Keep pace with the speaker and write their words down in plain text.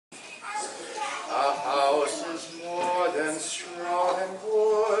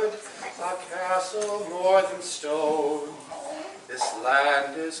castle more than stone. This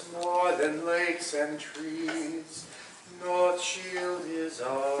land is more than lakes and trees. Northshield is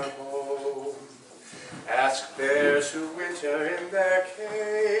our home. Ask bears who winter in their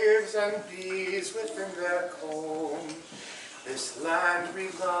caves and bees within their comb. This land we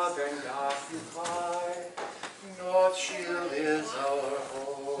love and occupy. Northshield is our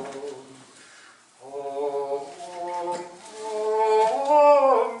home. Home, home,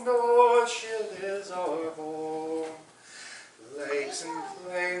 Northshield is our home. Lakes and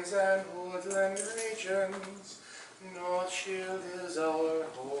plains and woodland regions, Northshield is our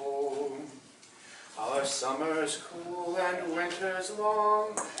home. Our summers cool and winters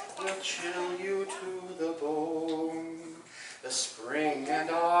long will chill you to the bone. The spring and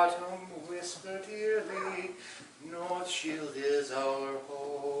autumn whisper dearly, Northshield is our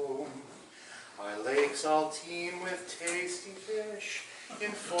home. Our lakes all teem with tasty fish,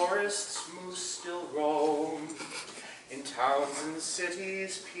 in forests moose still roam. In towns and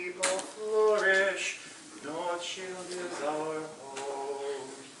cities people flourish, Northshield is our home.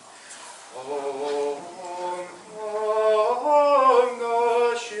 Home, home,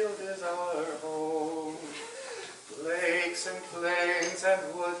 Northshield is our home. Lakes and plains and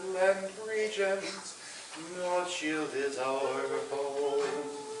woodland regions, Northshield is our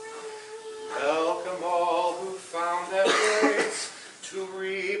home. Welcome all who found their place to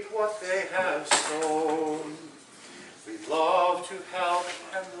reap what they have sown. We love to help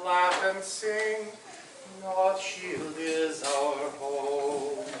and laugh and sing, Northshield is our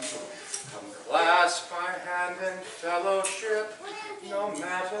home. Come clasp my hand in fellowship, no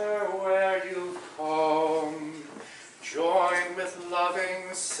matter where you've come. Join with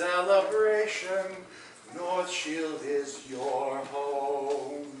loving celebration, Northshield is your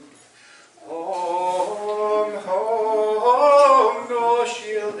home. Home, home,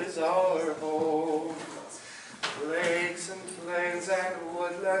 Northshield is our home. Lakes and plains and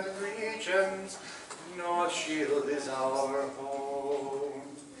woodland regions, Northshield is our home.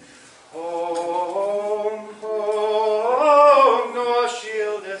 Home, home,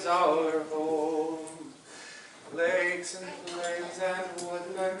 Northshield is our home. Lakes and plains and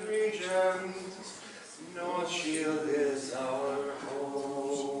woodland regions, Northshield is our home.